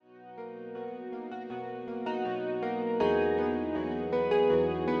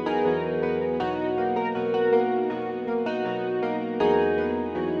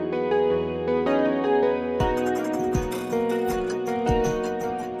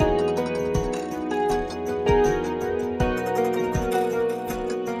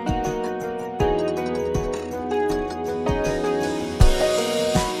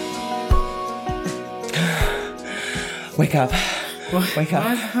Wake up. What? Wake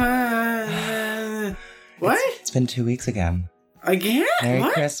up. What? It's been 2 weeks again. Again? Merry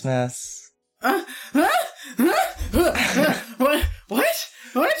what? Christmas. What?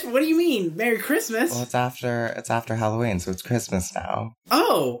 What do you mean? Merry Christmas? Well, it's after Halloween, so it's Christmas now.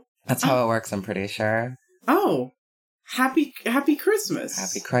 Oh. That's how it works, I'm pretty sure. Oh. Happy Christmas.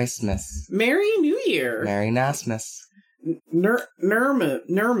 Happy Christmas. Merry New Year. Merry Nasmas.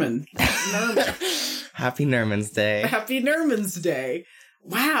 Nerman. Happy Nerman's Day. Happy Nerman's Day.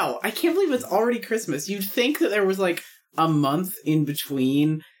 Wow, I can't believe it's already Christmas. You'd think that there was like a month in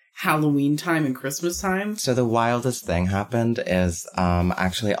between Halloween time and Christmas time. So the wildest thing happened is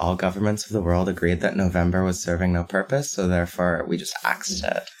actually all governments of the world agreed that November was serving no purpose, so therefore we just axed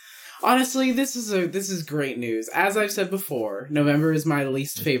it. Honestly, this is great news. As I've said before, November is my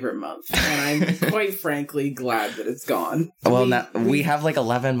least favorite month, and I'm quite frankly glad that it's gone. Well, now, we have like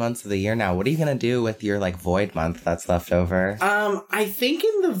 11 months of the year now. What are you going to do with your like void month that's left over? I think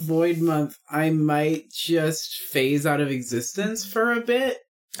in the void month, I might just phase out of existence for a bit.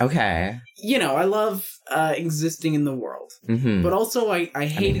 Okay. You know, I love existing in the world. Mm-hmm. But also, I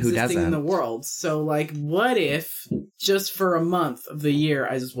hate existing in the world. So, like, what if just for a month of the year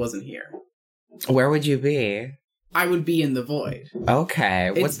I just wasn't here? Where would you be? I would be in the void.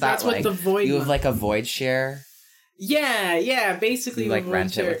 Okay. What's that that's like? What the void you have like a void share? Yeah. Basically, you like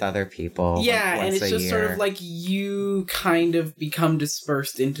rent it with other people. Yeah, like, and it's just year. sort of like you kind of become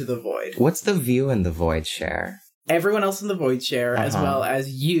dispersed into the void. What's the view in the void share? Everyone else in the void share, as well as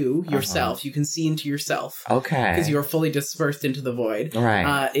you, yourself. You can see into yourself. Okay. Because you are fully dispersed into the void.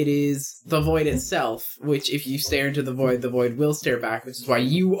 Right. It is the void itself, which if you stare into the void will stare back, which is why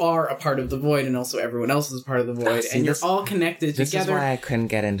you are a part of the void and also everyone else is a part of the void. And you're all connected together. This is why I couldn't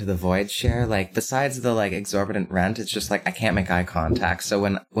get into the void share. Like, besides the, like, exorbitant rent, it's just, like, I can't make eye contact. So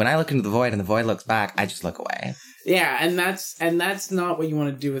when I look into the void and the void looks back, I just look away. Yeah, and that's not what you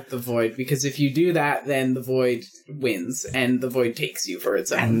want to do with the void, because if you do that, then the void wins, and the void takes you for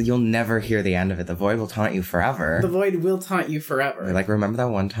its own. And you'll never hear the end of it. The void will taunt you forever. The void will taunt you forever. Like, remember that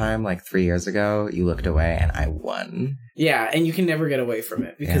one time, like, 3 years ago, you looked away and I won? Yeah, and you can never get away from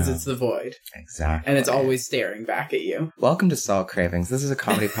it, because it's the void. Exactly. And it's always staring back at you. Welcome to Solve Cravings. This is a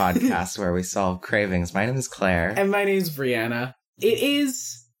comedy podcast where we solve cravings. My name is Claire. And my name's Brianna. It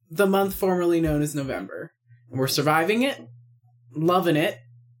is the month formerly known as November. We're surviving it, loving it.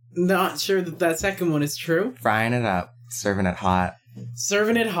 Not sure that second one is true. Frying it up, serving it hot.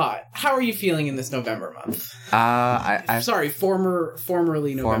 Serving it hot. How are you feeling in this November month? Sorry,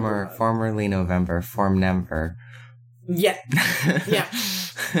 formerly November. Formerly November. Formnember. Yeah. Yeah.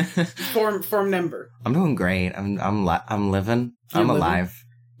 Formnember. I'm doing great. I'm living. I'm alive.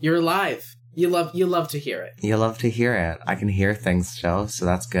 You're alive. You love to hear it. You love to hear it. I can hear things still, so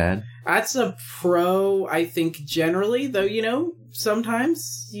that's good. That's a pro, I think, generally, though, you know,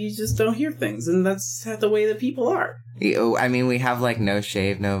 sometimes you just don't hear things, and that's the way that people are. I mean, we have, like, no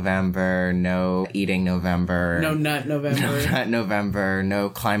shave November, no eating November. No nut November. No nut November,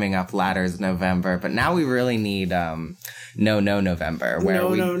 no climbing up ladders November, but now we really need, no November. No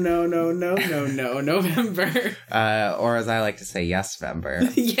November. Or as I like to say,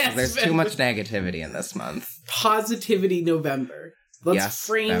 yes-vember. Yes, there's too much negativity in this month. Positivity November. Let's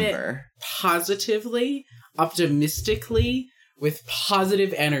frame it positively, optimistically, with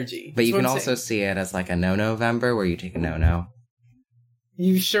positive energy. But you can also see it as like a no-November where you take a no-no.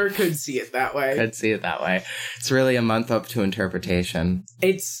 You sure could see it that way. Could see it that way. It's really a month up to interpretation.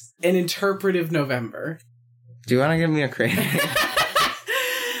 It's an interpretive November. Do you want to give me a craving?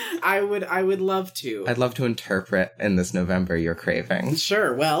 I would love to. I'd love to interpret in this November your craving.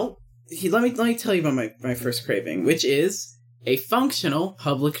 Sure. Well, let me tell you about my first craving, which is a functional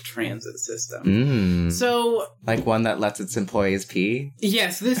public transit system. So, like one that lets its employees pee?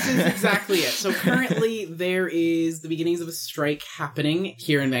 Yes, this is exactly it. So currently there is the beginnings of a strike happening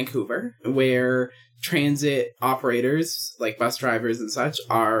here in Vancouver, where transit operators, like bus drivers and such,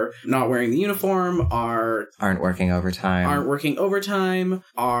 are not wearing the uniform, aren't working overtime,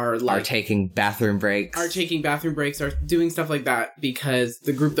 are taking bathroom breaks, are doing stuff like that because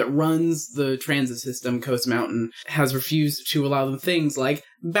the group that runs the transit system, Coast Mountain, has refused to allow them things like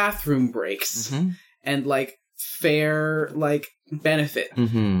bathroom breaks and like fair like benefit.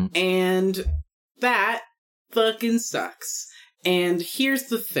 And that fucking sucks. And here's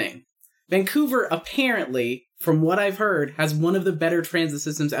the thing. Vancouver, apparently, from what I've heard, has one of the better transit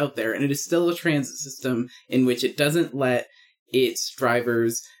systems out there, and it is still a transit system in which it doesn't let its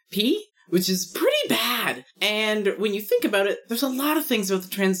drivers pee, which is pretty bad. And when you think about it, there's a lot of things about the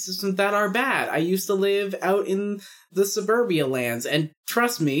transit system that are bad. I used to live out in the suburbia lands, and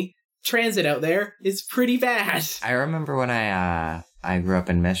trust me, transit out there is pretty bad. I remember when I grew up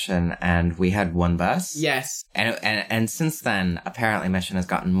in Mission and we had one bus. Yes. And since then, apparently Mission has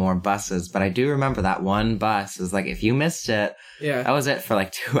gotten more buses, but I do remember that one bus is like, if you missed it, Yeah. that was it for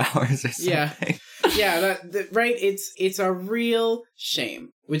like 2 hours or something. Yeah. Yeah, that right. It's a real shame,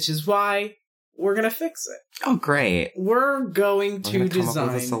 which is why we're gonna fix it. Oh, great. We're going to We're gonna come up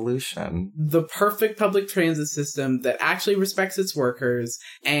with a design solution. the perfect public transit system that actually respects its workers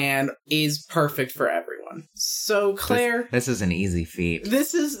and is perfect for everyone. So, Claire, This is an easy feat.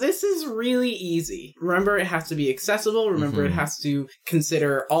 this is really easy. Remember, it has to be accessible. Remember, it has to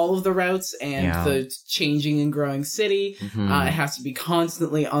consider all of the routes and the changing and growing city. It has to be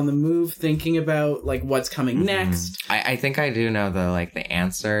constantly on the move, thinking about like what's coming next. I think I do know the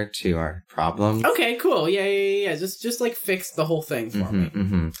answer to our problem. Okay, cool. Yeah. Just like fix the whole thing for me.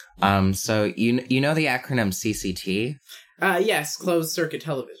 So you know the acronym CCT? Yes, closed circuit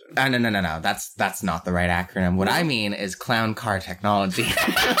television. No. That's not the right acronym. What I mean is clown car technology.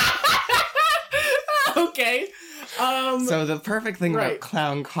 Okay. So the perfect thing about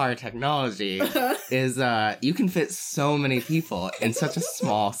clown car technology is you can fit so many people in such a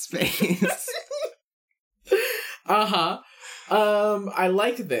small space. I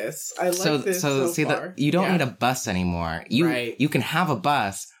like this. I like this so see far. you don't need a bus anymore. You can have a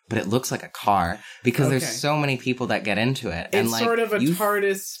bus, but it looks like a car because there's so many people that get into it. It's and sort of a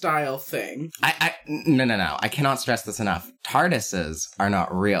TARDIS style thing. No. I cannot stress this enough. TARDISes are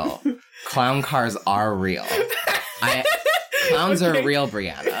not real. Clown cars are real. Clowns are real,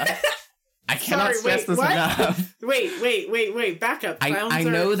 Brianna. I cannot stress this enough. Wait. Back up. I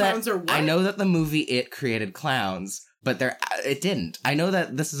know clowns are what? I know that the movie It created clowns, but it didn't. I know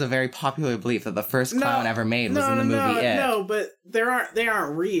that this is a very popular belief that the first clown ever made was in the movie It. No, but they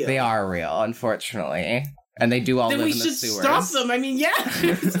aren't real. They are real, unfortunately. And they do all live in the sewers. Then we should stop them. I mean,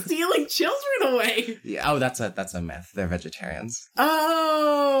 stealing children away. Yeah. Oh, that's a myth. They're vegetarians.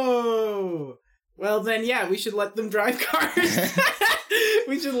 Oh. Well, then, we should let them drive cars.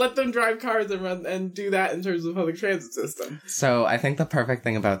 We should let them drive cars and run and do that in terms of public transit system. So I think the perfect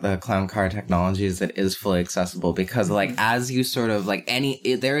thing about the clown car technology is it is fully accessible because as you sort of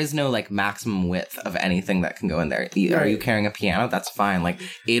there is no maximum width of anything that can go in there. Are you carrying a piano? That's fine.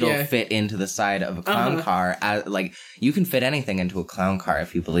 It'll fit into the side of a clown car. You can fit anything into a clown car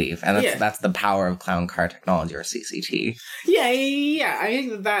if you believe. And that's the power of clown car technology or CCT. Yeah. I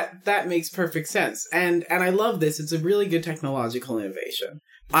think that makes perfect sense. And I love this. It's a really good technological innovation.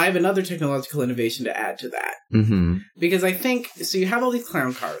 I have another technological innovation to add to that. Mm-hmm. Because I think, so you have all these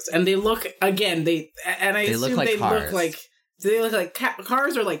clown cars, and they look, again, they look like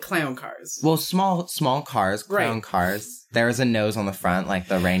cars or like clown cars? Well, small cars, clown cars. There is a nose on the front, like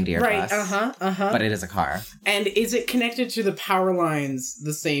the reindeer bus. But it is a car. And is it connected to the power lines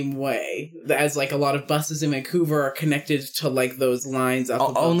the same way as a lot of buses in Vancouver are connected to those lines up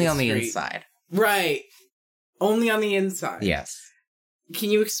above only the on street? the inside. Right. Only on the inside. Yes. Can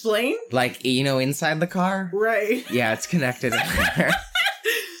you explain? Inside the car? Right. Yeah, it's connected in there.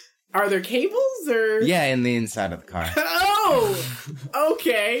 Are there cables or? Yeah, in the inside of the car. Oh!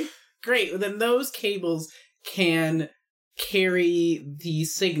 Okay. Great. Then those cables can carry the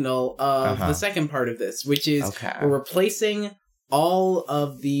signal of the second part of this, which is we're replacing all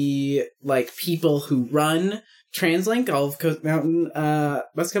of the people who run TransLink, all of Coast Mountain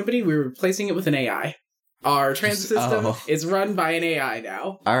Bus Company. We're replacing it with an AI. Our transit system is run by an AI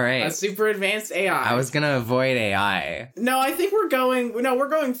now. All right. A super advanced AI. I was going to avoid AI. No, I think we're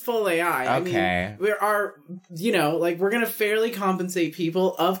going full AI. Okay. We're going to fairly compensate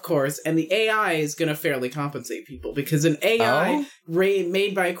people, of course, and the AI is going to fairly compensate people because an AI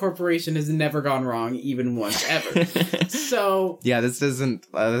made by a corporation has never gone wrong even once ever. So yeah, this isn't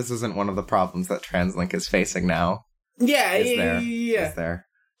one of the problems that TransLink is facing now. Yeah, Is there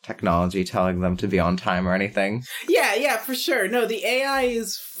technology telling them to be on time or anything? Yeah, for sure. No, the AI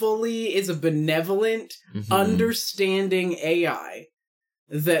is a benevolent, understanding AI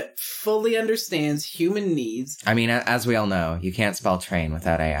that fully understands human needs. I mean, as we all know, you can't spell train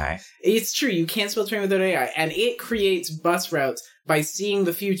without AI. It's true, you can't spell train without AI, and it creates bus routes by seeing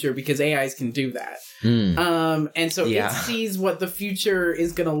the future because AIs can do that. And so it sees what the future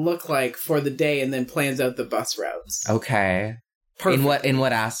is going to look like for the day and then plans out the bus routes. Okay. Perfect. In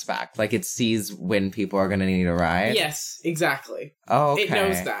what aspect? It sees when people are going to need a ride? Yes, exactly. Oh, okay. It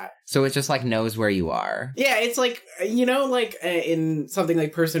knows that. So it just knows where you are. Yeah, it's in something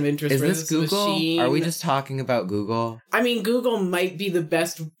like Person of Interest. Is this Google? Machine. Are we just talking about Google? I mean, Google might be the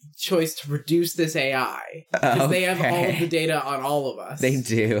best choice to produce this AI because they have all of the data on all of us. They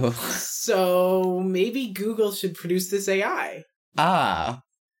do. So maybe Google should produce this AI.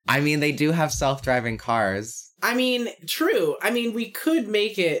 I mean, they do have self-driving cars. I mean, true. I mean, we could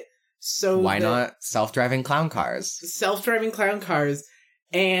make it so Why not self-driving clown cars? Self-driving clown cars,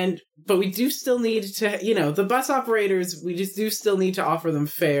 but we do still need to, the bus operators, we just do still need to offer them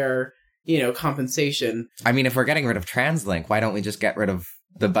fair, compensation. I mean, if we're getting rid of TransLink, why don't we just get rid of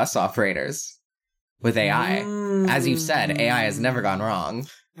the bus operators with AI? As you've said, AI has never gone wrong.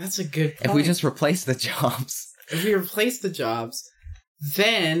 That's a good point. If we just replace the jobs. If we replace the jobs,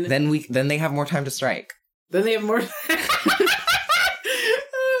 then they have more time to strike. Then they have more.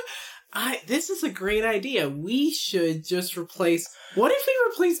 This is a great idea. We should just replace. What if we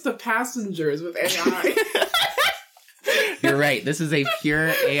replace the passengers with AI? You're right. This is a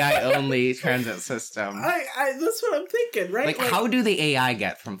pure AI-only transit system. That's what I'm thinking, right? Like, how do the AI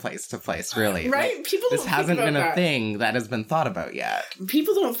get from place to place, really? Right? Like, People don't this hasn't think been about a thing that has been thought about yet.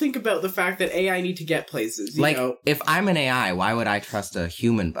 People don't think about the fact that AI need to get places, you know? If I'm an AI, why would I trust a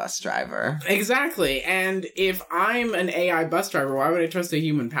human bus driver? Exactly. And if I'm an AI bus driver, why would I trust a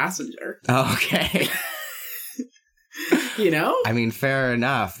human passenger? Oh, okay. I mean, fair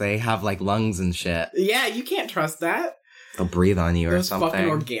enough. They have, lungs and shit. Yeah, you can't trust that. They'll breathe on you or something. Fucking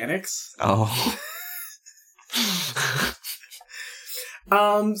organics. Oh.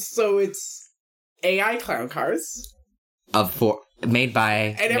 So it's AI clown cars. Made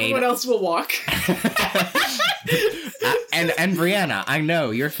by... And everyone else will walk. and Brianna, I know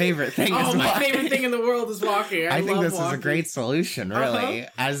your favorite thing is walking. My favorite thing in the world is walking. I think this walking. is a great solution, really.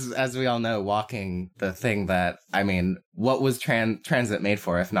 As we all know, walking, the thing that, what was transit made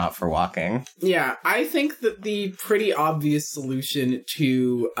for if not for walking? Yeah, I think that the pretty obvious solution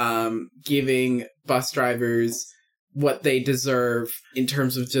to giving bus drivers what they deserve in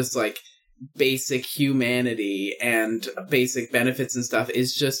terms of just, basic humanity and basic benefits and stuff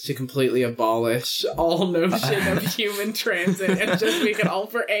is just to completely abolish all notion of human transit and just make it all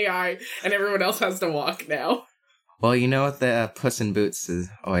for AI and everyone else has to walk now. Well, you know what the Puss in Boots is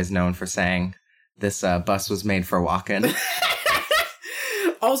always known for saying? This bus was made for walking.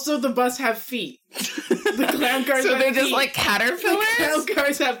 Also, the bus have feet. The clown cars so have they're feet. just like caterpillars? The clown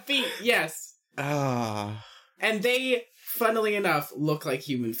cars have feet, yes. Oh. And they... funnily enough, look like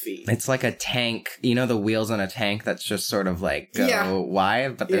human feet. It's like a tank. You know the wheels on a tank that's just sort of go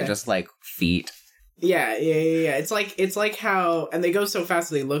wide, but they're just like feet. Yeah. It's like how, and they go so fast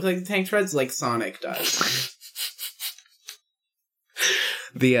they look like the tank treads, like Sonic does.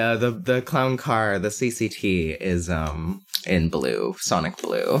 The clown car, the CCT is in blue, Sonic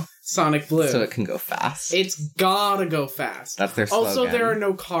blue. Sonic blue. So it can go fast. It's gotta go fast. That's their slogan. Also, there are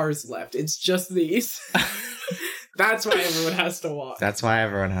no cars left. It's just these. That's why everyone has to walk. That's why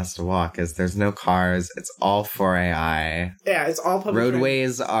everyone has to walk, is there's no cars. It's all for AI. Yeah, it's all public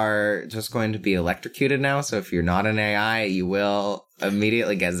roadways are just going to be electrocuted now, so if you're not an AI, you will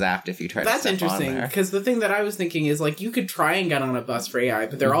immediately get zapped if you try to step on there. That's interesting, because the thing that I was thinking is, you could try and get on a bus for AI,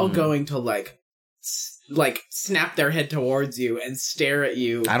 but they're all going to, snap their head towards you and stare at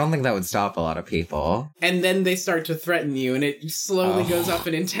you. I don't think that would stop a lot of people. And then they start to threaten you, and it slowly goes up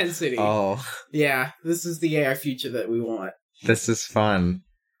in intensity. Oh. Yeah, this is the AI future that we want. This is fun.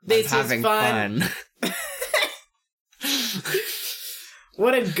 This is fun.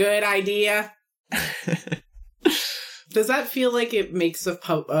 What a good idea. Does that feel like it makes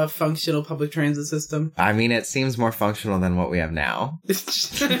a functional public transit system? I mean, it seems more functional than what we have now.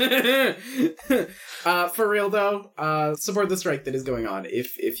 For real, though, support the strike that is going on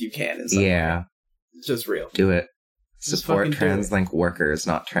if you can. Yeah. It's just real. Do it. Support TransLink workers,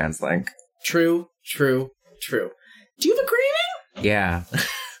 not TransLink. True. Do you have a craving? Yeah.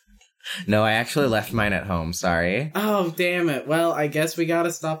 No, I actually left mine at home. Sorry. Oh, damn it. Well, I guess we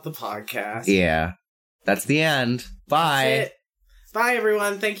gotta stop the podcast. Yeah. That's the end. Bye. That's it. Bye,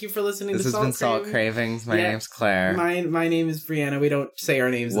 everyone. Thank you for listening to Salt Cravings. This has been Salt Cravings. My name's Claire. My name is Brianna. We don't say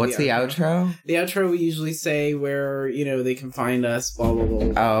our names. What's the outro? The outro we usually say where, they can find us, blah, blah,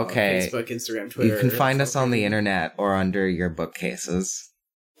 blah. Oh, okay. Facebook, Instagram, Twitter. You can find us on the internet or under your bookcases.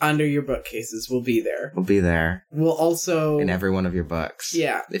 Under your bookcases. We'll be there. We'll be there. We'll also... in every one of your books.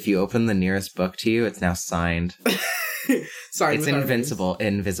 Yeah. If you open the nearest book to you, it's now signed. Sorry, it's invisible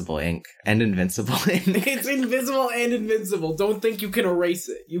ink and invincible ink. It's invisible and invincible. Don't think you can erase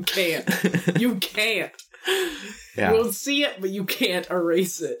it. You can't. You can't. Yeah. You'll see it, but you can't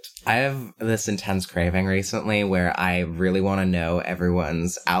erase it. I have this intense craving recently where I really want to know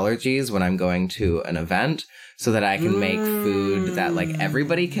everyone's allergies when I'm going to an event so that I can make food that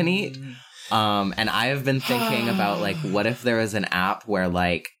everybody can eat. And I have been thinking about, like, what if there was an app where,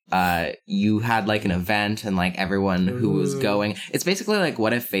 like, you had, like, an event and, like, everyone who was going... It's basically like,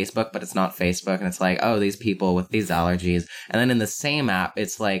 what if Facebook, but it's not Facebook, and it's like, oh, these people with these allergies. And then in the same app,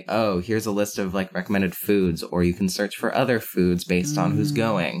 it's like, oh, here's a list of, like, recommended foods, or you can search for other foods based on who's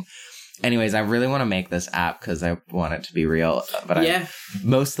going. Anyways, I really want to make this app because I want it to be real. But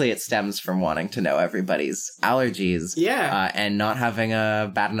mostly it stems from wanting to know everybody's allergies. Yeah. And not having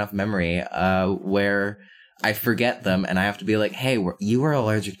a bad enough memory where I forget them and I have to be like, hey, you were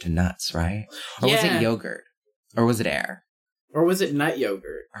allergic to nuts, right? Or was it yogurt? Or was it air? Or was it nut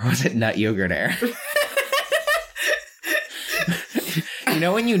yogurt? Or was it nut yogurt air? You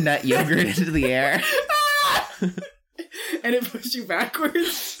know when you nut yogurt into the air? And it pushed you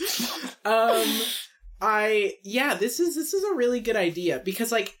backwards. This is a really good idea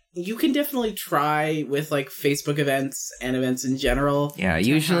because, like, you can definitely try with, like, Facebook events and events in general. Yeah,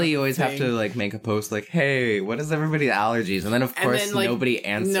 usually you always have to, like, make a post like, hey, what is everybody's allergies? And then, of course, like, nobody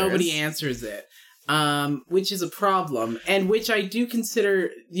answers. Nobody answers it. Which is a problem, and which I do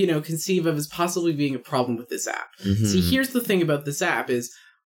conceive of as possibly being a problem with this app. Mm-hmm. See, here's the thing about this app is,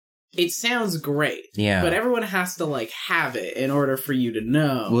 it sounds great, but everyone has to, like, have it in order for you to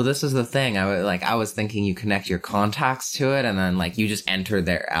know. Well, this is the thing. I was thinking you connect your contacts to it, and then, like, you just enter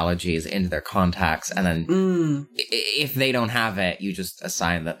their allergies into their contacts, and then if they don't have it, you just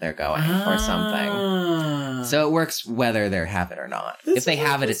assign that they're going or something. So it works whether they have it or not. If they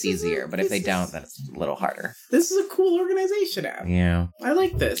have it, it's easier, but if they don't, then it's a little harder. This is a cool organization app. Yeah. I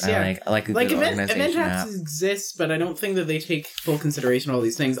like this, yeah. I like a good organization event app. apps exist, but I don't think that they take full consideration of all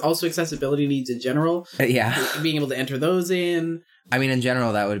these things. Also, accessibility needs in general. Being able to enter those in. I mean, in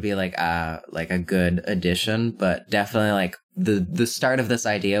general, that would be like a good addition, but definitely like the start of this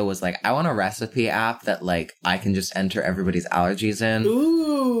idea was like, I want a recipe app that like I can just enter everybody's allergies in.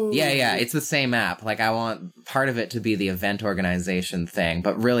 Ooh. Yeah, it's the same app. Like I want part of it to be the event organization thing,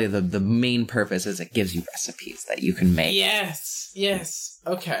 but really the main purpose is it gives you recipes that you can make. Yes.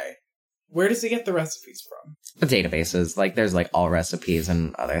 Okay. Where does it get the recipes from? The databases. Like, there's, like, all recipes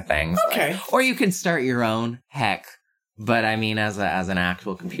and other things. Okay. Like, or you can start your own. Heck. But, I mean, as an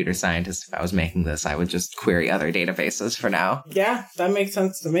actual computer scientist, if I was making this, I would just query other databases for now. Yeah, that makes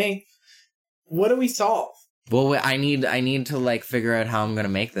sense to me. What do we solve? Well, I need to, like, figure out how I'm going to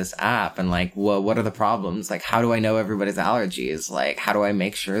make this app. And, like, what are the problems? Like, how do I know everybody's allergies? Like, how do I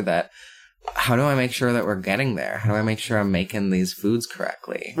make sure that we're getting there? How do I make sure I'm making these foods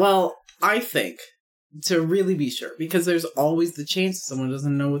correctly? Well, I think, to really be sure, because there's always the chance someone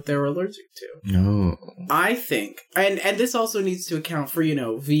doesn't know what they're allergic to. No. I think, and this also needs to account for,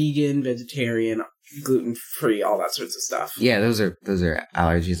 vegan, vegetarian, gluten-free, all that sorts of stuff. Yeah, those are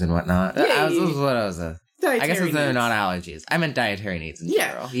allergies and whatnot. Yeah, This is what I was... I guess they're not allergies. I meant dietary needs in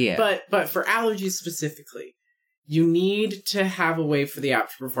general. Yeah. But for allergies specifically, you need to have a way for the app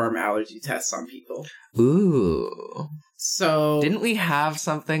to perform allergy tests on people. Ooh. So... Didn't we have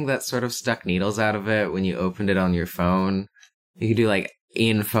something that sort of stuck needles out of it when you opened it on your phone? You could do, like,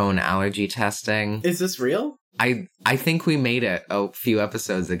 in-phone allergy testing. Is this real? I think we made it a few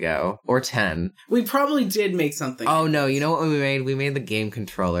episodes ago. Or 10. We probably did make something. Oh, no. You know what we made? We made the game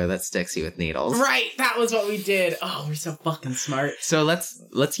controller that sticks you with needles. Right. That was what we did. Oh, we're so fucking smart. So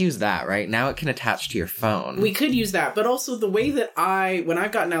let's use that, right? Now it can attach to your phone. We could use that. But also the way that when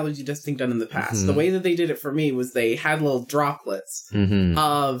I've gotten allergy testing done in the past, the way that they did it for me was they had little droplets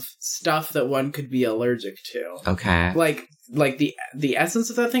of stuff that one could be allergic to. Okay. Like the essence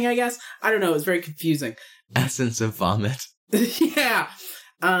of that thing, I guess. I don't know. It's very confusing. Essence of vomit. Yeah.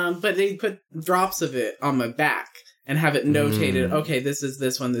 But they put drops of it on my back and have it notated. Okay, this is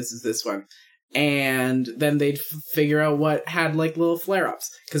this one. This is this one. And then they'd figure out what had like little flare-ups.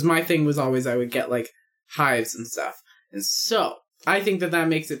 Because my thing was always I would get like hives and stuff. And so I think that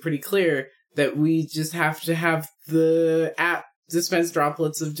makes it pretty clear that we just have to have the app dispense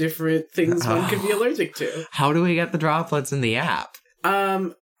droplets of different things one could be allergic to. How do we get the droplets in the app?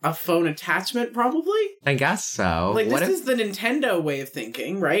 A phone attachment, probably? I guess so. Like, this is the Nintendo way of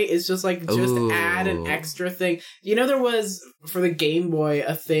thinking, right? It's just like, just add an extra thing. There was, for the Game Boy,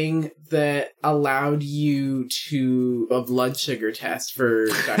 a thing that allowed you to a blood sugar test for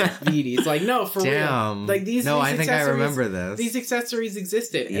diabetes. Like, no, for real. Like, I think I remember this. These accessories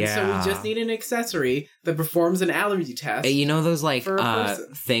existed. And so we just need an accessory that performs an allergy test. Hey, those, like,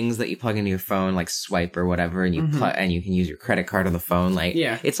 things that you plug into your phone, like Swipe or whatever, and you and you can use your credit card on the phone, like,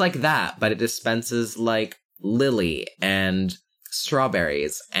 it's like that, but it dispenses like lily and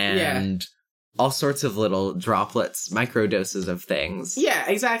strawberries and all sorts of little droplets, micro doses of things. Yeah,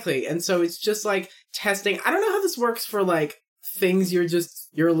 exactly. And so it's just like testing. I don't know how this works for like things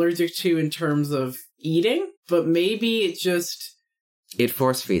you're allergic to in terms of eating, but maybe it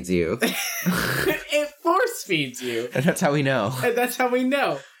force feeds you. it force feeds you. And that's how we know. And that's how we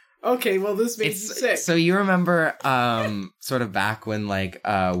know. Okay, well, this makes you sick. So you remember, sort of back when, like,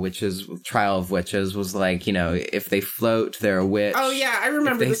 Trial of Witches was like, you know, if they float, they're a witch. Oh, yeah, I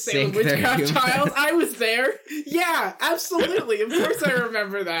remember the Salem Witchcraft Trials. I was there. Yeah, absolutely. Of course I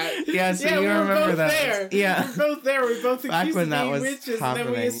remember that. Yeah, so you remember that. There. Yeah. We were both there. We both accused of being witches, happening.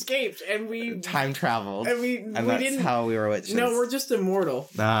 and then we escaped, and we... time traveled. And we that's didn't... how we were witches. No, we're just immortal.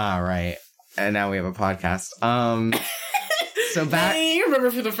 Ah, right. And now we have a podcast. So back... Hey, you remember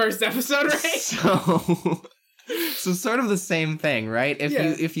for the first episode, right? So sort of the same thing, right?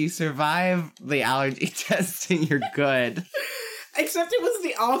 If you survive the allergy testing, you're good. Except it was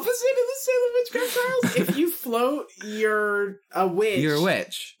the opposite of the Salem Witchcraft Trials. If you float, you're a witch. You're a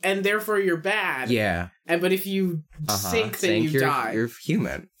witch. And therefore you're bad. Yeah. But if you sink, then you die. You're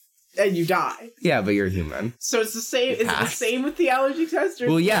human. And you die. Yeah, but you're human. So it's the same. Is it the same with the allergy test?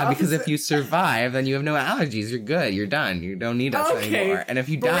 Well, yeah, because if you survive, then you have no allergies. You're good. You're done. You don't need us anymore. And if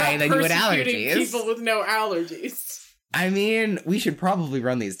you die, then you had allergies. People with no allergies. I mean, we should probably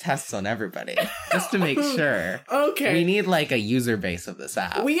run these tests on everybody just to make sure. Okay. We need like a user base of this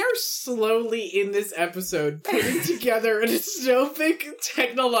app. We are slowly in this episode putting together a dystopic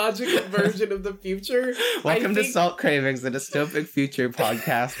technological version of the future. Welcome to Salt Cravings, the dystopic future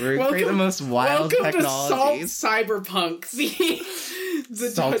podcast where we create the most wild technologies. Welcome to Salt Cyberpunk.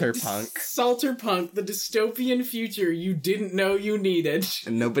 Salterpunk. Salterpunk, the dystopian future you didn't know you needed.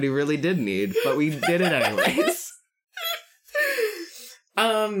 And nobody really did need, but we did it anyways.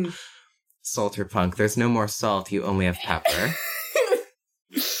 Salterpunk. There's no more salt, you only have pepper.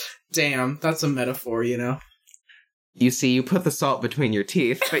 Damn, that's a metaphor, you know? You see, you put the salt between your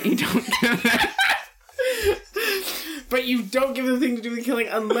teeth, but you don't give it. But you don't give the thing to do with killing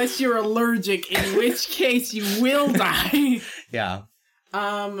unless you're allergic, in which case you will die. Yeah.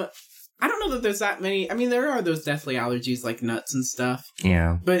 I don't know that there's that many. I mean, there are those deathly allergies like nuts and stuff.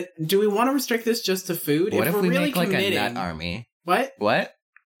 Yeah. But do we want to restrict this just to food? What if we really make like a nut army? What? What?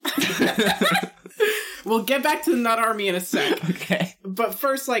 We'll get back to the nut army in a sec. Okay. But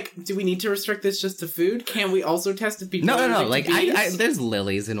first, like, do we need to restrict this just to food? Can we also test if people are allergic No. Like, to bees? there's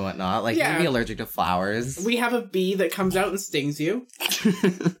lilies and whatnot. Like, you can be allergic to flowers. We have a bee that comes out and stings you.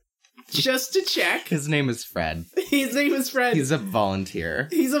 Just to check. His name is Fred. His name is Fred. He's a volunteer.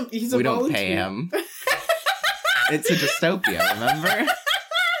 He's a volunteer. We don't pay him. It's a dystopia, remember?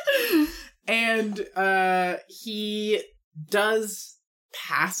 And he does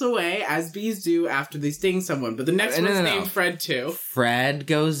pass away, as bees do, after they sting someone. But the next one's named Fred, too. Fred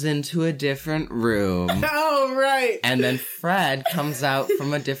goes into a different room. Oh, right. And then Fred comes out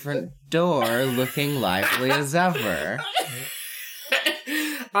from a different door looking lively as ever.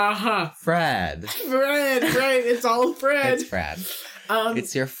 Fred. Fred, right. It's all Fred. It's Fred.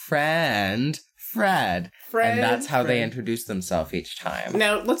 It's your friend, Fred. And that's how they introduce themselves each time.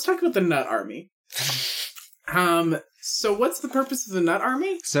 Now, let's talk about the Nut Army. So what's the purpose of the Nut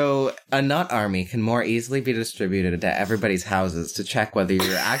Army? So a nut army can more easily be distributed to everybody's houses to check whether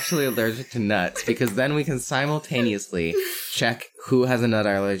you're actually allergic to nuts, because then we can simultaneously check who has a nut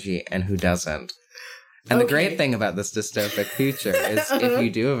allergy and who doesn't. And the great thing about this dystopic future is if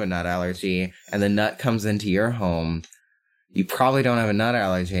you do have a nut allergy and the nut comes into your home, you probably don't have a nut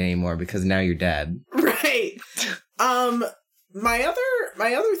allergy anymore because now you're dead. Right. My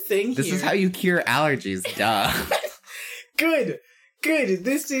other thing This is how you cure allergies, duh. Good.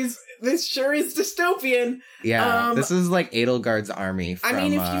 This sure is dystopian. Yeah, this is like Edelgard's army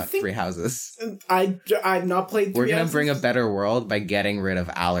from Three Houses. I've not played We're going to bring a better world by getting rid of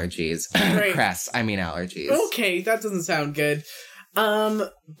allergies. Right. Allergies. Okay, that doesn't sound good.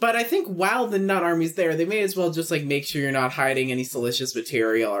 But I think while the nut army's there, they may as well just like make sure you're not hiding any silicious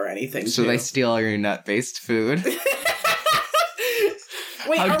material or anything. So they steal all your nut-based food.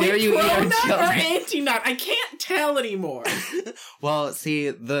 Wait, how dare you eat our children? Or anti-nut? I can't tell anymore. Well, see,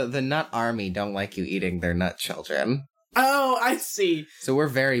 the nut army don't like you eating their nut children. Oh, I see. So we're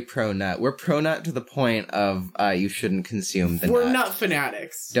very pro-nut. We're pro-nut to the point of you shouldn't consume the nut. We're nut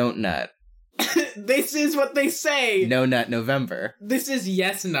fanatics. Don't nut. This is what they say. No Nut November. This is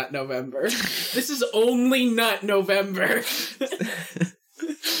Yes Nut November. This is Only Nut November.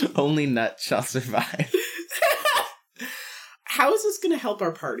 Only nut shall survive. How is this going to help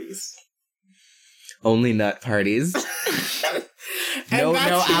our parties? Only nut parties. No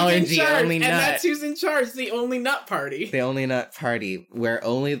allergy, only nut. And that's who's in charge, the Only Nut Party. The Only Nut Party, where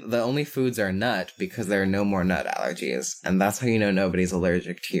the only foods are nut because there are no more nut allergies. And that's how you know nobody's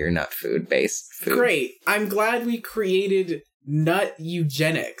allergic to your nut food-based food. Great. I'm glad we created nut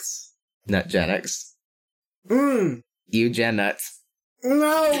eugenics. Nutgenics. Eugen nuts.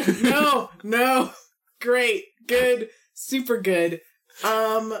 No. Great. Good. Super good.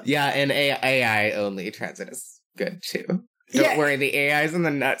 Yeah, and AI only transit is good too. Don't worry, the AIs and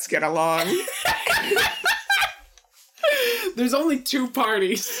the nuts get along. There's only two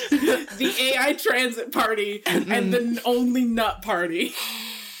parties. The AI transit party and the only nut party.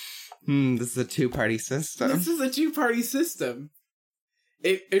 This is a two-party system. This is a two-party system.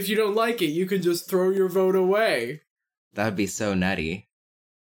 If you don't like it, you can just throw your vote away. That would be so nutty.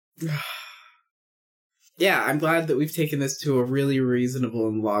 Yeah, I'm glad that we've taken this to a really reasonable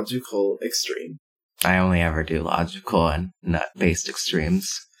and logical extreme. I only ever do logical and nut-based extremes.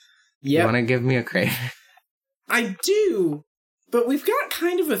 Yeah. You want to give me a crater? I do, but we've got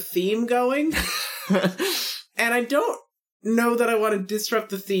kind of a theme going, and I don't know that I want to disrupt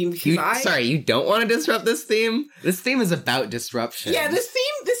the theme. Sorry, you don't want to disrupt this theme? This theme is about disruption. Yeah, this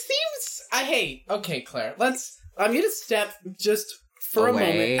theme's... Okay, Claire, I'm gonna step just for a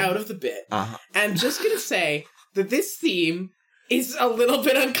moment out of the bit. I'm just gonna say that this theme is a little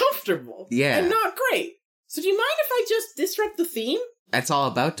bit uncomfortable. Yeah. And not great. So do you mind if I just disrupt the theme? It's all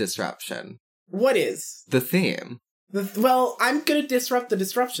about disruption. What is? The theme. Well, I'm gonna disrupt the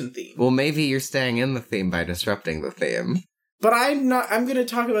disruption theme. Well, maybe you're staying in the theme by disrupting the theme. But I'm gonna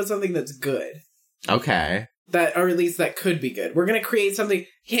talk about something that's good. Okay. Or at least that could be good. We're gonna create something...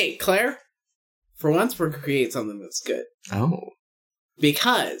 Hey, Claire, for once we're gonna create something that's good. Oh.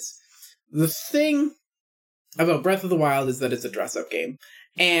 Because the thing about Breath of the Wild is that it's a dress-up game.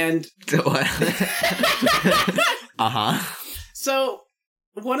 And... What? So...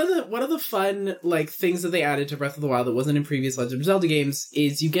 One of the fun, things that they added to Breath of the Wild that wasn't in previous Legend of Zelda games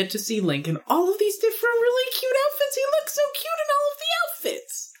is you get to see Link in all of these different really cute outfits. He looks so cute in all of the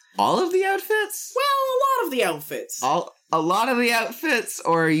outfits. All of the outfits? Well, a lot of the outfits. A lot of the outfits?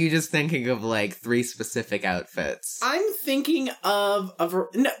 Or are you just thinking of, 3 specific outfits? I'm thinking of...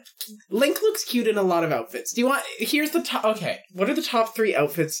 No, Link looks cute in a lot of outfits. Here's the top... Okay, what are the top 3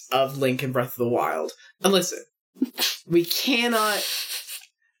 outfits of Link in Breath of the Wild? And listen, we cannot...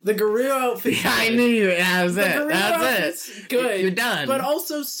 The Gerudo outfit. Yeah, I knew you. That's it. That's it. Good. You're done. But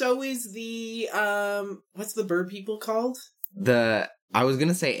also, so is the what's the bird people called? I was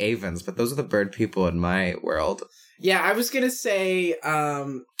gonna say Avens, but those are the bird people in my world. Yeah, I was gonna say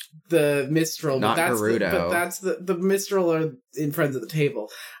the Mistral, not Gerudo. But that's the Mistral are in Friends at the Table.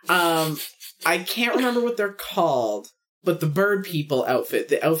 I can't remember what they're called. But the bird people outfit,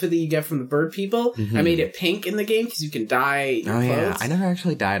 the outfit that you get from the bird people, I made it pink in the game because you can dye your clothes. Yeah, I never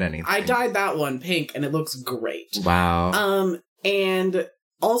actually dyed anything. I dyed that one pink, and it looks great. Wow. And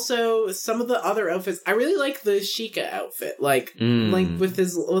also some of the other outfits, I really like the Sheikah outfit, Link with the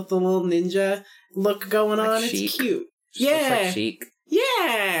little ninja look going on. Sheik. It's cute. Just looks like Sheik.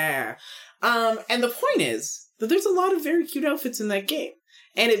 Yeah. And the point is that there's a lot of very cute outfits in that game,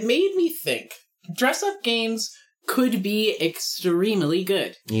 and it made me think dress-up games could be extremely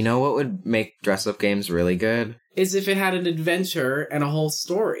good. You know what would make dress-up games really good? Is if it had an adventure and a whole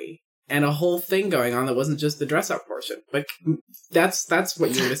story and a whole thing going on that wasn't just the dress-up portion. That's what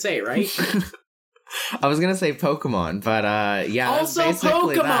you were going to say, right? I was going to say Pokemon, but yeah. Also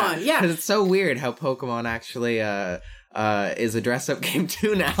Pokemon, yeah. Because it's so weird how Pokemon actually is a dress-up game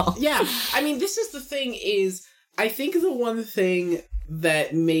too now. Yeah, I mean, this is the thing is, I think the one thing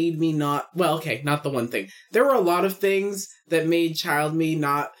that made me not the one thing. There were a lot of things that made child me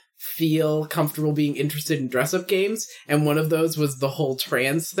not feel comfortable being interested in dress-up games, and one of those was the whole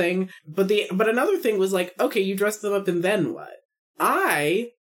trans thing. But another thing was okay, you dress them up and then what?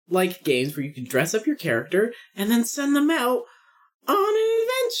 I like games where you can dress up your character and then send them out on an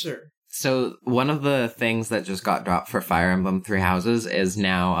adventure. So one of the things that just got dropped for Fire Emblem Three Houses is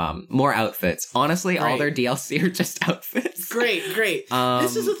now more outfits. Honestly, all their DLC are just outfits. Great.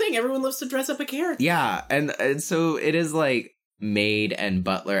 This is the thing. Everyone loves to dress up a character. Yeah, and so it is maid and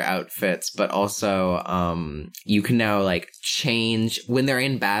butler outfits, but also you can now change when they're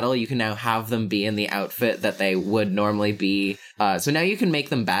in battle. You can now have them be in the outfit that they would normally be. So now you can make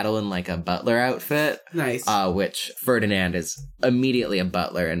them battle in a butler outfit. Nice. Which Ferdinand is immediately a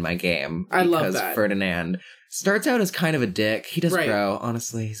butler in my game. I love that. Because Ferdinand starts out as kind of a dick. He does grow.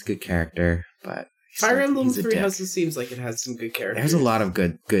 Honestly, he's a good character, but Fire Emblem Three Houses seems like it has some good characters. There's a lot of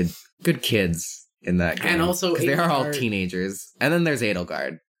good kids in that game. And also they are all teenagers. And then there's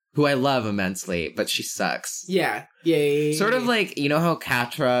Edelgard, who I love immensely, but she sucks. Yeah. Sort of you know how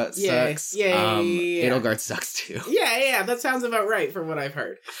Catra sucks? Yeah. Edelgard sucks too. Yeah, that sounds about right from what I've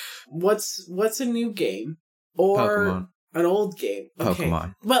heard. What's a new game? Or Pokemon. An old game? Okay.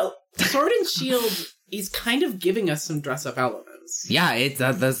 Pokemon. Well, Sword and Shield is kind of giving us some dress-up elements. Yeah,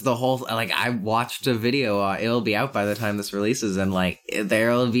 that's the whole... Like, I watched a video. It'll be out by the time this releases, and, like,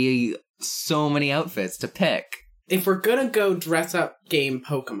 there'll be so many outfits to pick. If we're gonna go dress-up game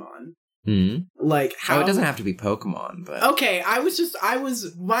Pokemon, like, how... Oh, it doesn't have to be Pokemon, but... Okay,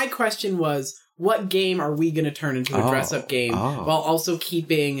 my question was, what game are we gonna turn into a dress-up game while also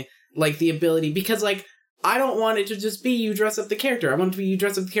keeping, like, the ability... Because, like, I don't want it to just be you dress up the character. I want it to be you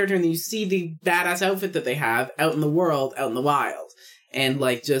dress up the character and then you see the badass outfit that they have out in the world, out in the wild, and,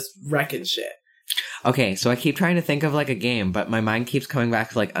 like, just wrecking shit. Okay, so I keep trying to think of, like, a game, but my mind keeps coming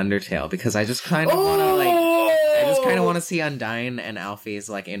back to, like, Undertale, because I just kind of want to, like... I just kind of want to see Undyne and Alphys,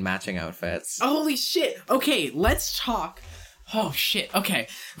 like, in matching outfits. Holy shit! Okay, let's talk... Oh, shit. Okay.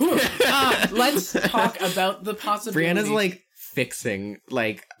 Let's talk about the possibility. Brianna's, like, fixing,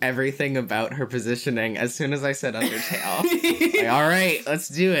 like, everything about her positioning as soon as I said Undertale. Like, all right, let's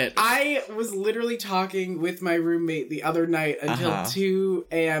do it. I was literally talking with my roommate the other night until 2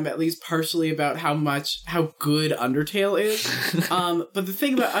 a.m. at least partially about how good Undertale is. But the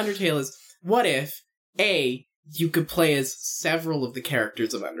thing about Undertale is, what if, A, you could play as several of the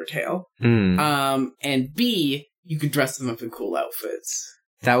characters of Undertale, and B, you could dress them up in cool outfits.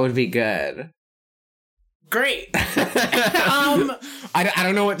 That would be good. Great. I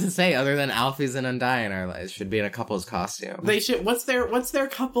don't know what to say other than Alphys and Undyne are should be in a couple's costume. They should. What's their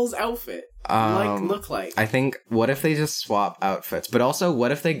couple's outfit look like? I think, what if they just swap outfits? But also,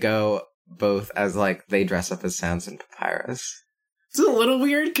 what if they go both as, like, they dress up as Sans and Papyrus? It's a little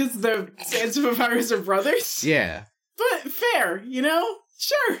weird because the Sans and Papyrus are brothers. Yeah. But fair, you know?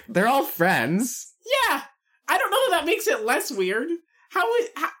 Sure. They're all friends. Yeah. I don't know that makes it less weird.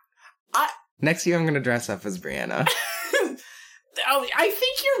 Next year I'm going to dress up as Brianna. I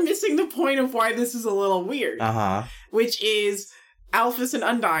think you're missing the point of why this is a little weird. Which is Alphys and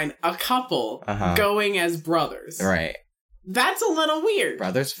Undyne, a couple, going as brothers. Right. That's a little weird.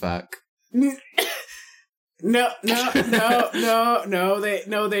 Brothers fuck. No, they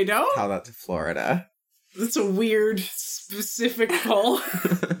don't. Tell that to Florida. That's a weird, specific pull.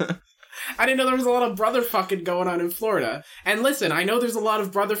 I didn't know there was a lot of brother fucking going on in Florida. And listen, I know there's a lot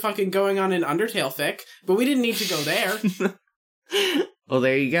of brother fucking going on in Undertale fic, but we didn't need to go there. Well,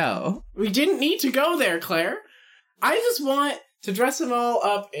 there you go. We didn't need to go there, Claire. I just want to dress them all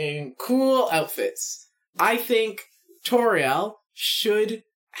up in cool outfits. I think Toriel should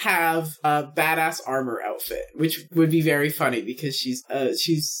have a badass armor outfit, which would be very funny because she's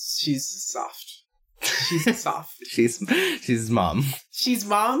soft. She's soft. She's mom. She's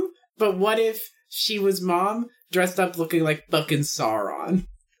mom, but what if she was mom dressed up looking like fucking Sauron?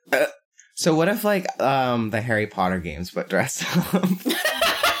 So what if, like, the Harry Potter games, but dressed up?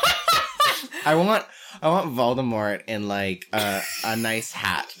 I want Voldemort in, like, a nice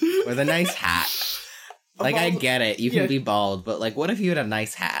hat. With a nice hat. Like, I get it. You can be bald, but, like, what if you had a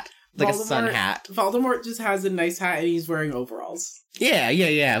nice hat? Like a sun hat. Voldemort just has a nice hat and he's wearing overalls. Yeah.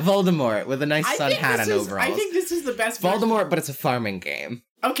 Voldemort with a nice sun hat and overalls. I think this is the best Voldemort, but it's a farming game.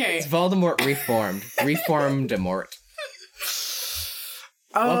 Okay. It's Voldemort reformed. Reformed-demort.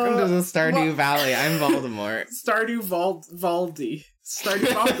 Welcome to the Stardew Valley. I'm Voldemort. Stardew Valdi. Stardew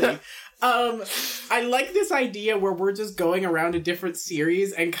Valdi. I like this idea where we're just going around a different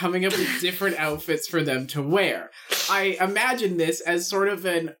series and coming up with different outfits for them to wear. I imagine this as sort of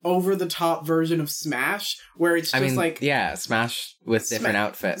an over-the-top version of Smash, where it's just Smash with different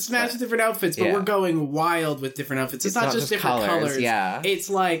outfits. Smash with different outfits, but we're going wild with different outfits. It's not just different colors. Yeah. It's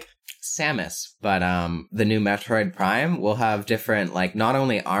like Samus, but the new Metroid Prime will have different, like, not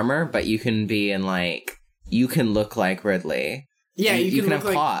only armor, but you can be in, like, you can look like Ridley. Yeah, you can have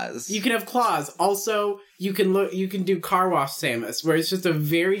claws. You can have claws. Also, you can do Car Wash Samus, where it's just a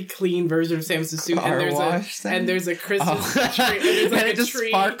very clean version of Samus' suit, and there's a Christmas tree, and it just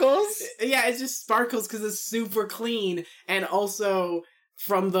sparkles. Yeah, it just sparkles because it's super clean, and also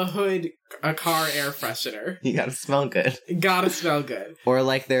from the hood, a car air freshener. You gotta smell good. Gotta smell good. Or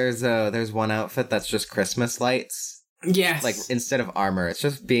like there's one outfit that's just Christmas lights. Yes. Like instead of armor, it's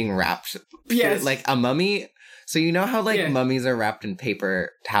just being wrapped. Yes. Like a mummy. So you know how, like, mummies are wrapped in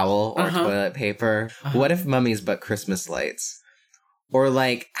paper towel or toilet paper? What if mummies but Christmas lights? Or,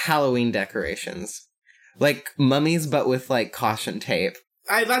 like, Halloween decorations. Like, mummies but with, like, caution tape.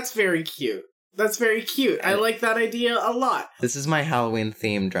 That's very cute. That's very cute. I like that idea a lot. This is my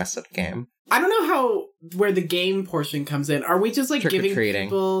Halloween-themed dress-up game. I don't know where the game portion comes in. Are we just, like, giving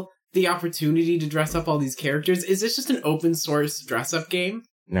people the opportunity to dress up all these characters? Is this just an open-source dress-up game?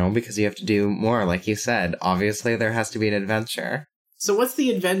 No, because you have to do more, like you said. Obviously, there has to be an adventure. So what's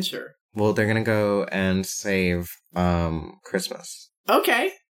the adventure? Well, they're gonna go and save, Christmas.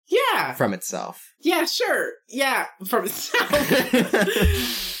 Okay. Yeah. From itself. Yeah, sure. Yeah, from itself.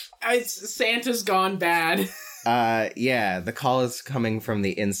 Santa's gone bad. Yeah, the call is coming from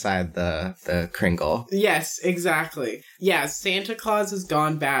the inside the Kringle. Yes, exactly. Yeah, Santa Claus has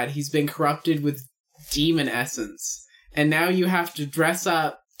gone bad. He's been corrupted with demon essence. And now you have to dress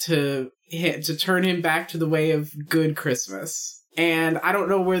up to turn him back to the way of good Christmas. And I don't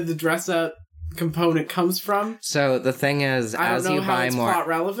know where the dress up component comes from. So the thing is, as you buy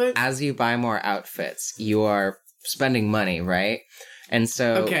more outfits, you are spending money, right? And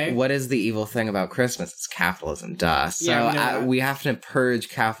so, What is the evil thing about Christmas? It's capitalism, duh. So we have to purge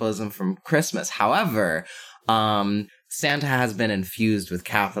capitalism from Christmas. However, Santa has been infused with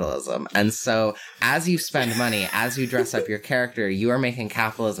capitalism. And so, as you spend money, as you dress up your character, you are making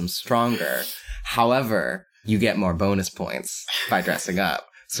capitalism stronger. However, you get more bonus points by dressing up.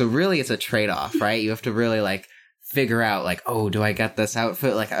 So really, it's a trade-off, right? You have to really, like, figure out, like, oh, do I get this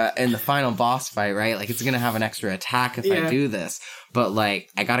outfit? Like, in the final boss fight, right? Like, it's gonna have an extra attack if I do this. But, like,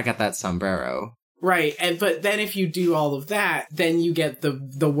 I gotta get that sombrero. Right, but then if you do all of that, then you get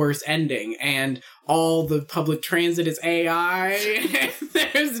the worst ending, and all the public transit is AI, and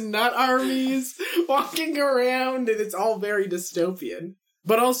there's nut armies walking around, and it's all very dystopian.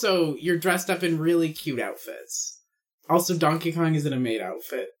 But also, you're dressed up in really cute outfits. Also, Donkey Kong is in a maid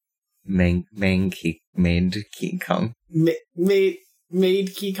outfit. Made King Kong.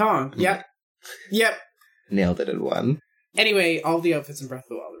 Made King Kong. Yep. Nailed it in one. Anyway, all the outfits in Breath of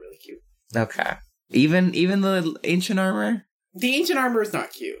the Wild are really cute. Okay. Even the ancient armor? The ancient armor is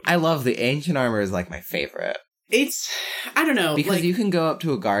not cute. I love the ancient armor is like my favorite. I don't know. Because you can go up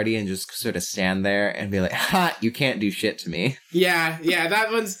to a guardian and just sort of stand there and be like, ha, you can't do shit to me. Yeah,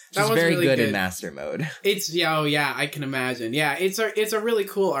 that one's very really good in master mode. I can imagine. Yeah, it's a really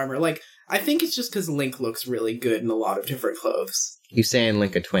cool armor. Like, I think it's just because Link looks really good in a lot of different clothes. You saying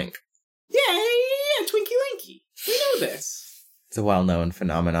Link a twink? Yeah, Twinkie Linky. We know this. It's a well-known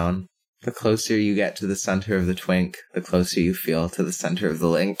phenomenon. The closer you get to the center of the twink, the closer you feel to the center of the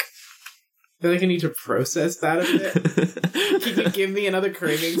Link. I feel like I need to process that a bit. Can you give me another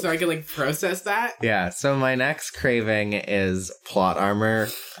craving so I can, process that? Yeah, so my next craving is plot armor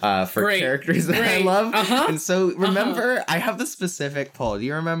for characters that I love. Uh-huh. And so, remember, I have the specific poll. Do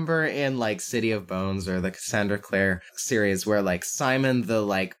you remember in, City of Bones or the Cassandra Clare series where, Simon,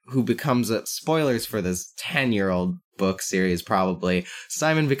 who becomes spoilers for this 10-year-old book series, probably,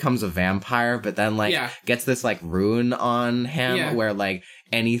 Simon becomes a vampire, but then, gets this, rune on him where,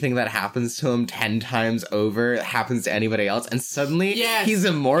 anything that happens to him 10 times over happens to anybody else, and suddenly he's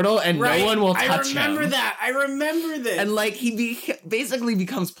immortal and no one will touch him. I remember this. And he basically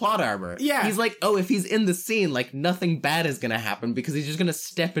becomes plot armor. Yeah. He's like, oh, if he's in the scene, nothing bad is gonna happen because he's just gonna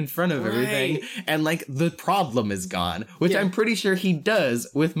step in front of everything and the problem is gone. Which I'm pretty sure he does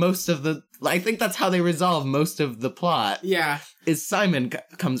with most of the I think that's how they resolve most of the plot. Yeah. Is Simon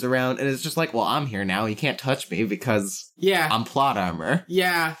comes around and is just like, well, I'm here now. You can't touch me because I'm plot armor.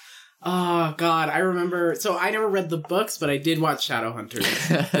 Yeah. Oh, God. I remember. So I never read the books, but I did watch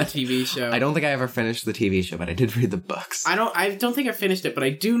Shadowhunters, the TV show. I don't think I ever finished the TV show, but I did read the books. I don't think I finished it, but I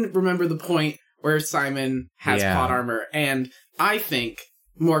do remember the point where Simon has plot armor. And I think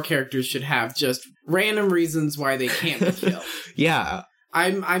more characters should have just random reasons why they can't be killed. Yeah.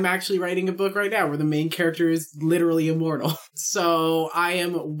 I'm actually writing a book right now where the main character is literally immortal. So I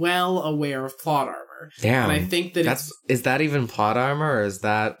am well aware of plot armor. Damn. And I think that is that even plot armor or is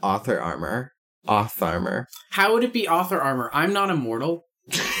that author armor? Auth armor. How would it be author armor? I'm not immortal.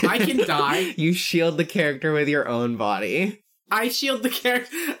 I can die. You shield the character with your own body. I shield the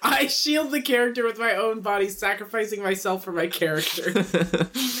character with my own body, sacrificing myself for my character.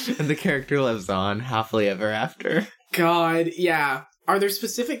 And the character lives on happily ever after. God, yeah. Are there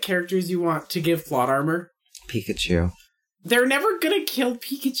specific characters you want to give plot armor? Pikachu. They're never gonna kill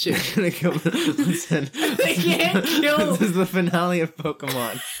Pikachu. They're gonna kill. Listen, they can't kill. This is the finale of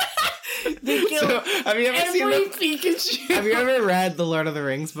Pokemon. They kill have you ever seen Pikachu? Have you ever read the Lord of the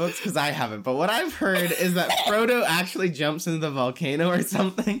Rings books? Because I haven't. But what I've heard is that Frodo actually jumps into the volcano or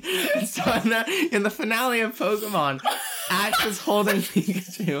something. And so in the finale of Pokemon, Ash is holding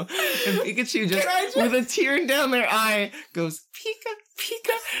Pikachu, and Pikachu just with a tear down their eye goes Pika,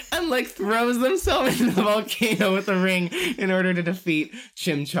 Pika, and throws themselves into the volcano with a ring in order to defeat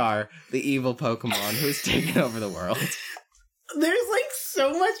Chimchar, the evil Pokemon who's taken over the world. There's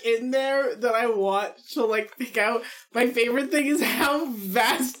so much in there that I want to pick out. My favorite thing is how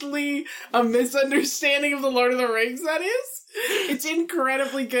vastly a misunderstanding of the Lord of the Rings that is. It's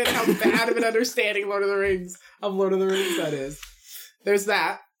incredibly good how bad of an understanding of Lord of the Rings that is. There's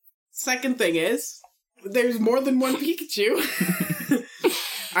that. Second thing is, there's more than one Pikachu.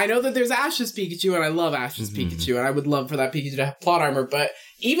 I know that there's Ash's Pikachu, and I love Ash's Pikachu, and I would love for that Pikachu to have plot armor, but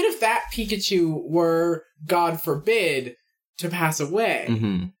even if that Pikachu were, God forbid, to pass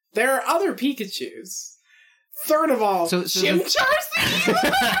away, there are other Pikachus. Third of all, Chimchar's the evil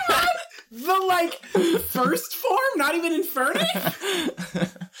one? The, like, first form? Not even Infernape?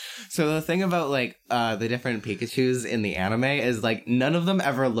 So the thing about, like, the different Pikachus in the anime is, like, none of them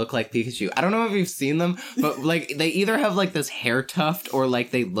ever look like Pikachu. I don't know if you've seen them, but, like, they either have, like, this hair tuft, or,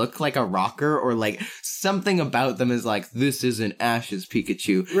 like, they look like a rocker, or, like, something about them is like, this isn't Ash's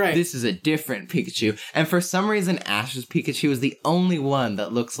Pikachu. Right. This is a different Pikachu. And for some reason, Ash's Pikachu is the only one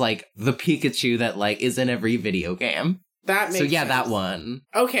that looks like the Pikachu that, like, is in every video game. That makes sense. That one.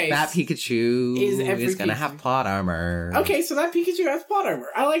 Okay. That Pikachu is gonna have plot armor. Okay, so that Pikachu has plot armor.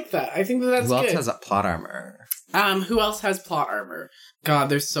 I like that. I think that's good. Who else has a plot armor? Who else has plot armor? God,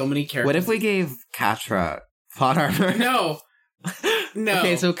 there's so many characters. What if we gave Catra plot armor? No. No.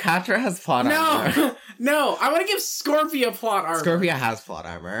 Okay, so Catra has plot armor. No, I want to give Scorpia plot armor. Scorpia has plot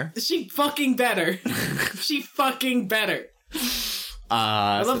armor. She fucking better. She fucking better.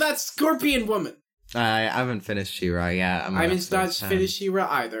 I love that scorpion woman. I haven't finished She-Ra yet. I haven't finished She-Ra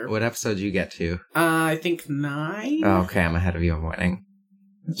either. What episode did you get to? I think 9. Oh, okay, I'm ahead of you. I'm winning.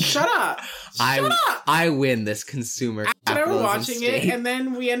 Shut up! Shut up! I win this consumer. I remember watching it, and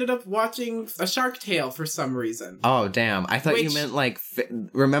then we ended up watching a Shark Tale for some reason. Oh, damn. I thought you meant, like,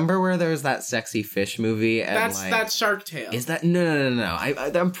 remember where there was that sexy fish movie? And that's Shark Tale. Is that? No.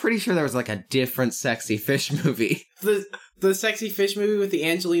 I'm pretty sure there was, like, a different sexy fish movie. The sexy fish movie with the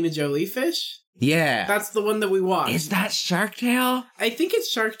Angelina Jolie fish? Yeah. That's the one that we watched. Is that Shark Tale? I think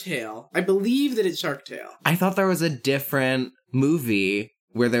it's Shark Tale. I believe that it's Shark Tale. I thought there was a different movie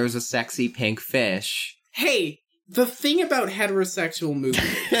where there was a sexy pink fish. Hey, the thing about heterosexual movies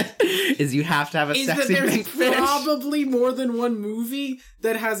is you have to have a sexy pink fish. There's probably more than one movie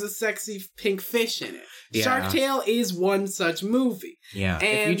that has a sexy pink fish in it. Yeah. Shark Tale is one such movie. Yeah. And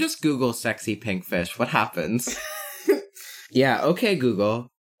if you just Google sexy pink fish, what happens? Yeah, okay, Google.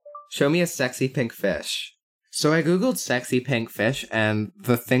 Show me a sexy pink fish. So I Googled sexy pink fish, and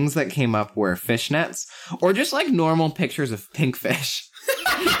the things that came up were fishnets, or just like normal pictures of pink fish.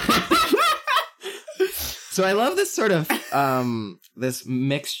 So I love this sort of, this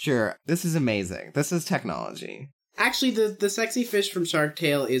mixture. This is amazing. This is technology. Actually, the sexy fish from Shark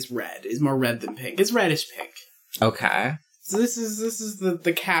Tale is red. Is more red than pink. It's reddish pink. Okay. So this is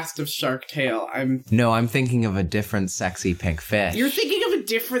the cast of Shark Tale. I'm thinking of a different sexy pink fish. You're thinking of a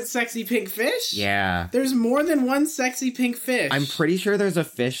different sexy pink fish? Yeah. There's more than one sexy pink fish. I'm pretty sure there's a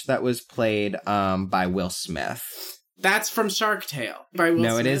fish that was played by Will Smith. That's from Shark Tale by Will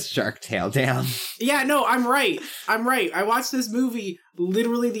Smith. No, it is Shark Tale, damn. Yeah, no, I'm right. I watched this movie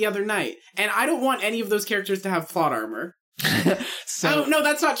literally the other night, and I don't want any of those characters to have plot armor. No,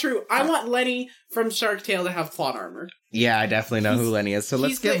 that's not true. I want Lenny from Shark Tale to have plot armor. Yeah, I definitely know who Lenny is. So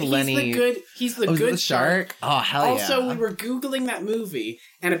let's give Lenny... He's the good shark. Oh, hell yeah. Also, we were Googling that movie,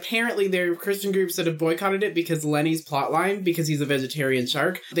 and apparently there are Christian groups that have boycotted it because Lenny's plotline, because he's a vegetarian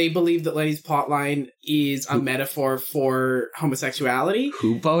shark, they believe that Lenny's plotline is a metaphor for homosexuality.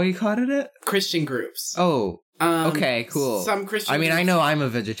 Who boycotted it? Christian groups. Oh, okay, cool. Some Christian groups. I know I'm a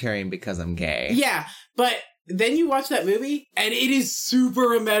vegetarian because I'm gay. Yeah, but... Then you watch that movie, and it is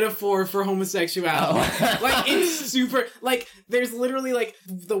super a metaphor for homosexuality. Oh. Like, it's super... Like, there's literally, like,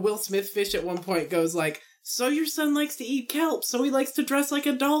 the Will Smith fish at one point goes, like, so your son likes to eat kelp, so he likes to dress like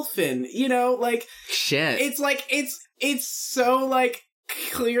a dolphin. You know, like... Shit. It's, like, it's so, like...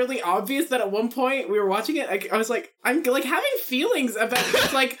 clearly obvious that at one point we were watching it, I was like, I'm like having feelings about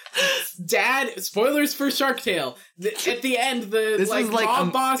this, like, dad, spoilers for Shark Tale, at the end, the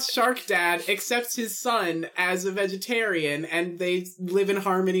mob boss shark dad accepts his son as a vegetarian, and they live in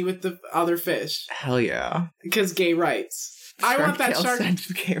harmony with the other fish. Hell yeah. Because gay rights. I want that shark.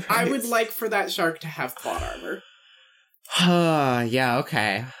 Gay rights. I would like for that shark to have plot armor. Yeah,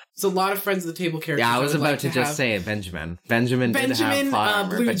 okay. It's a lot of friends at the table characters. Yeah, I was about to just say it, Benjamin. Benjamin did have plot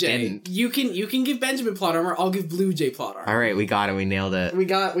armor, Blue but Jay. didn't. You can give Benjamin plot armor. I'll give Blue Jay plot armor. All right, we got it. We nailed it. We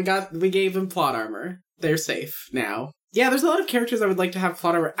gave him plot armor. They're safe now. Yeah, there's a lot of characters I would like to have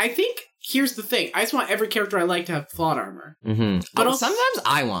plot armor. I think here's the thing. I just want every character I like to have plot armor. Mm-hmm. But sometimes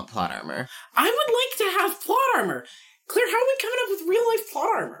I want plot armor. I would like to have plot armor. Claire, how are we coming up with real life plot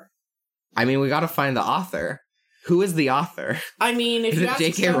armor? I mean, we got to find the author. Who is the author? I mean, if is you it ask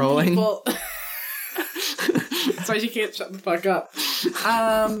J.K. some Rowling? People... That's why she can't shut the fuck up.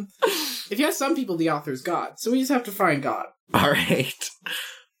 If you ask some people, the author's God. So we just have to find God. All right.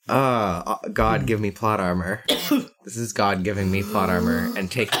 God, give me plot armor. This is God giving me plot armor,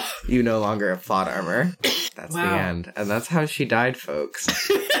 and you no longer have plot armor. That's Wow. the end. And that's how she died, folks.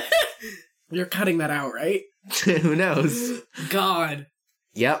 You're cutting that out, right? Who knows? God.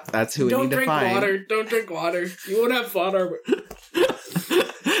 Yep, that's who we Don't need to drink find. water. Don't drink water. You won't have fun armor.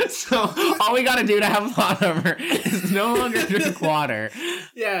 So all we gotta do to have plot armor is no longer drink water.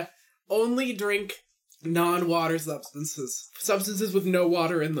 Yeah. Only drink non-water substances. Substances with no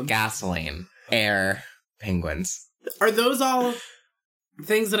water in them. Gasoline, air, penguins. Are those all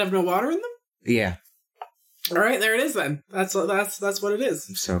things that have no water in them? Yeah, All right, there it is then. That's what it is.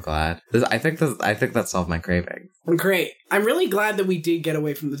 I'm so glad. I think that solved my craving. Great. I'm really glad that we did get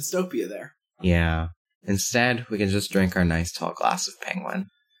away from the dystopia there. Yeah. Instead, we can just drink our nice tall glass of penguin.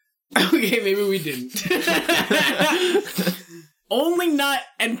 Okay, maybe we didn't. Only Nut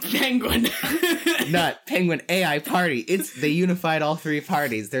and Penguin. Nut, penguin, AI, party. They unified all three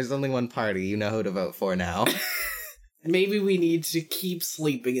parties. There's only one party. You know who to vote for now. Maybe we need to keep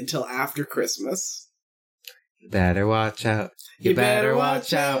sleeping until after Christmas. You better watch out. You better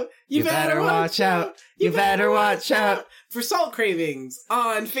watch out. You better watch out. You better watch out. For Salt Cravings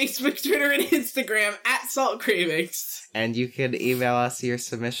on Facebook, Twitter, and Instagram at Salt Cravings. And you can email us your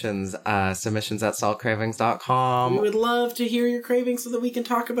submissions, submissions at saltcravings.com. We would love to hear your cravings so that we can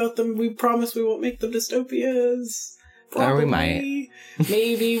talk about them. We promise we won't make them dystopias. Or we might.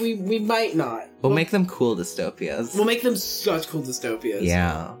 Maybe we might not. We'll make them cool dystopias. We'll make them such cool dystopias.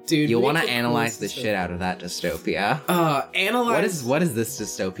 Yeah. Dude, you'll make want to the analyze coolest the shit out of that dystopia. Analyze. What does this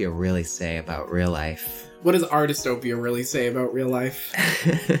dystopia really say about real life? What does our dystopia really say about real life?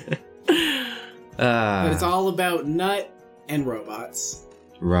 But it's all about Nut and robots.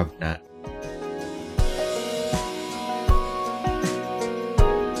 Rub Nut.